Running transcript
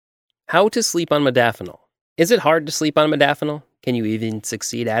How to sleep on modafinil. Is it hard to sleep on modafinil? Can you even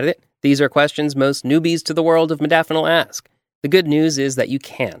succeed at it? These are questions most newbies to the world of modafinil ask. The good news is that you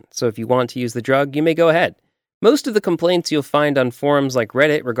can, so if you want to use the drug, you may go ahead. Most of the complaints you'll find on forums like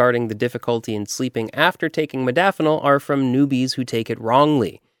Reddit regarding the difficulty in sleeping after taking modafinil are from newbies who take it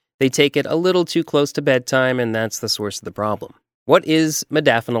wrongly. They take it a little too close to bedtime, and that's the source of the problem. What is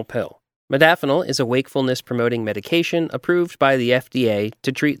modafinil pill? Modafinil is a wakefulness-promoting medication approved by the FDA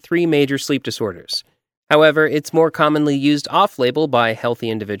to treat 3 major sleep disorders. However, it's more commonly used off-label by healthy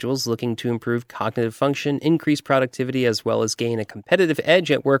individuals looking to improve cognitive function, increase productivity, as well as gain a competitive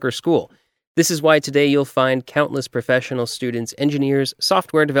edge at work or school. This is why today you'll find countless professional students, engineers,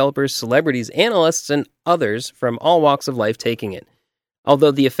 software developers, celebrities, analysts, and others from all walks of life taking it.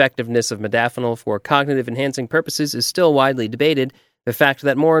 Although the effectiveness of modafinil for cognitive-enhancing purposes is still widely debated, the fact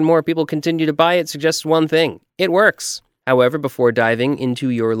that more and more people continue to buy it suggests one thing: it works. However, before diving into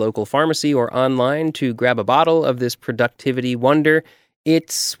your local pharmacy or online to grab a bottle of this productivity wonder,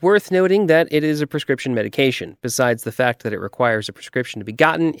 it's worth noting that it is a prescription medication. Besides the fact that it requires a prescription to be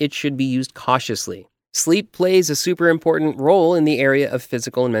gotten, it should be used cautiously. Sleep plays a super important role in the area of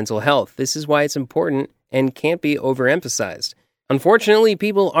physical and mental health. This is why it's important and can't be overemphasized. Unfortunately,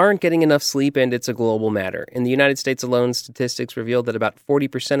 people aren't getting enough sleep, and it's a global matter. In the United States alone, statistics reveal that about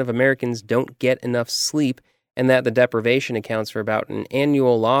 40% of Americans don't get enough sleep, and that the deprivation accounts for about an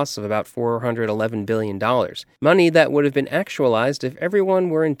annual loss of about $411 billion. Money that would have been actualized if everyone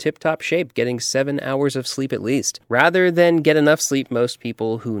were in tip-top shape, getting 7 hours of sleep at least. Rather than get enough sleep, most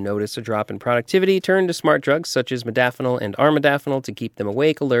people who notice a drop in productivity turn to smart drugs such as modafinil and armodafinil to keep them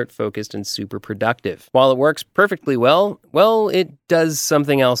awake, alert, focused, and super productive. While it works perfectly well, it does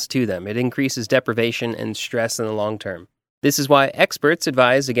something else to them. It increases deprivation and stress in the long term. This is why experts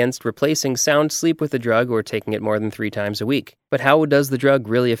advise against replacing sound sleep with the drug or taking it more than 3 times a week. But how does the drug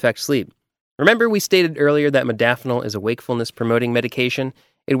really affect sleep? Remember, we stated earlier that modafinil is a wakefulness-promoting medication.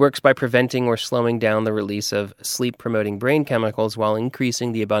 It works by preventing or slowing down the release of sleep-promoting brain chemicals while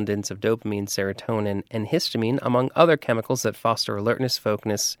increasing the abundance of dopamine, serotonin, and histamine, among other chemicals that foster alertness,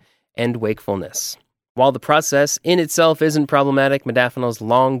 focus, and wakefulness. While the process in itself isn't problematic, modafinil's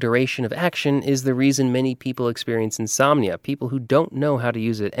long duration of action is the reason many people experience insomnia, people who don't know how to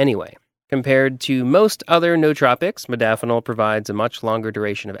use it anyway. Compared to most other nootropics, modafinil provides a much longer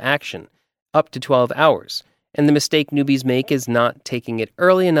duration of action, up to 12 hours, and the mistake newbies make is not taking it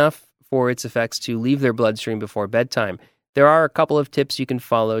early enough for its effects to leave their bloodstream before bedtime. There are a couple of tips you can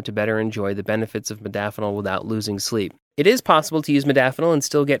follow to better enjoy the benefits of modafinil without losing sleep. It is possible to use modafinil and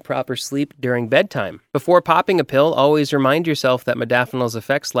still get proper sleep during bedtime. Before popping a pill, always remind yourself that modafinil's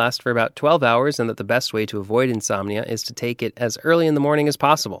effects last for about 12 hours and that the best way to avoid insomnia is to take it as early in the morning as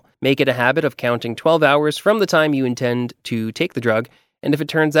possible. Make it a habit of counting 12 hours from the time you intend to take the drug, and if it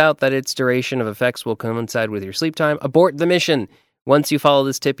turns out that its duration of effects will coincide with your sleep time, abort the mission. Once you follow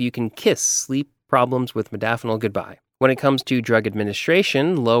this tip, you can kiss sleep problems with modafinil goodbye. When it comes to drug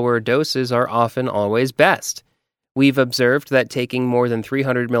administration, lower doses are often always best. We've observed that taking more than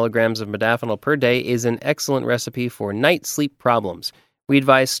 300 milligrams of modafinil per day is an excellent recipe for night sleep problems. We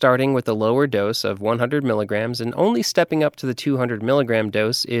advise starting with a lower dose of 100 milligrams and only stepping up to the 200 milligram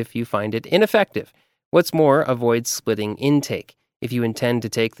dose if you find it ineffective. What's more, avoid splitting intake. If you intend to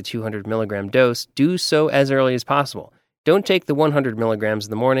take the 200 milligram dose, do so as early as possible. Don't take the 100 milligrams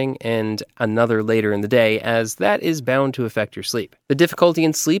in the morning and another later in the day, as that is bound to affect your sleep. The difficulty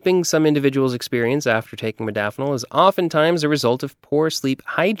in sleeping some individuals experience after taking modafinil is oftentimes a result of poor sleep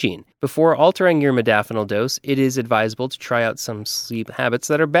hygiene. Before altering your modafinil dose, it is advisable to try out some sleep habits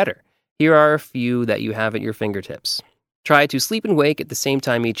that are better. Here are a few that you have at your fingertips. Try to sleep and wake at the same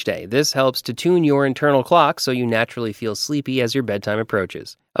time each day. This helps to tune your internal clock so you naturally feel sleepy as your bedtime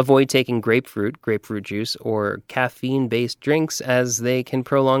approaches. Avoid taking grapefruit juice, or caffeine-based drinks as they can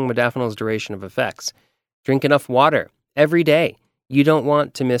prolong modafinil's duration of effects. Drink enough water every day. You don't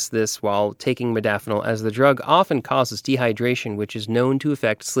want to miss this while taking modafinil, as the drug often causes dehydration, which is known to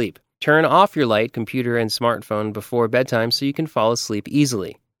affect sleep. Turn off your light, computer, and smartphone before bedtime so you can fall asleep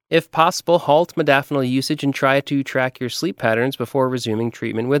easily. If possible, halt modafinil usage and try to track your sleep patterns before resuming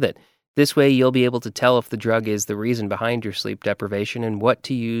treatment with it. This way, you'll be able to tell if the drug is the reason behind your sleep deprivation and what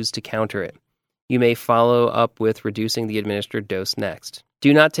to use to counter it. You may follow up with reducing the administered dose next.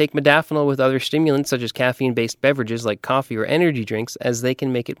 Do not take modafinil with other stimulants such as caffeine-based beverages like coffee or energy drinks, as they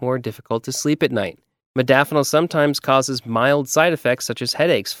can make it more difficult to sleep at night. Modafinil sometimes causes mild side effects such as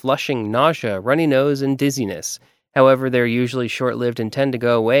headaches, flushing, nausea, runny nose, and dizziness. However, they're usually short-lived and tend to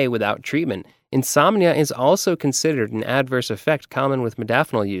go away without treatment. Insomnia is also considered an adverse effect common with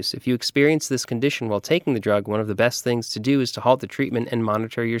modafinil use. If you experience this condition while taking the drug, one of the best things to do is to halt the treatment and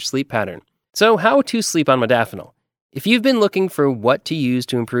monitor your sleep pattern. So, how to sleep on modafinil? If you've been looking for what to use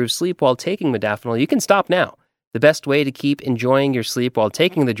to improve sleep while taking modafinil, you can stop now. The best way to keep enjoying your sleep while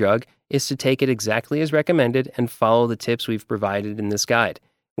taking the drug is to take it exactly as recommended and follow the tips we've provided in this guide.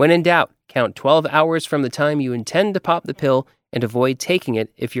 When in doubt, count 12 hours from the time you intend to pop the pill and avoid taking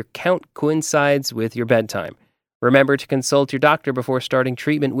it if your count coincides with your bedtime. Remember to consult your doctor before starting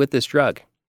treatment with this drug.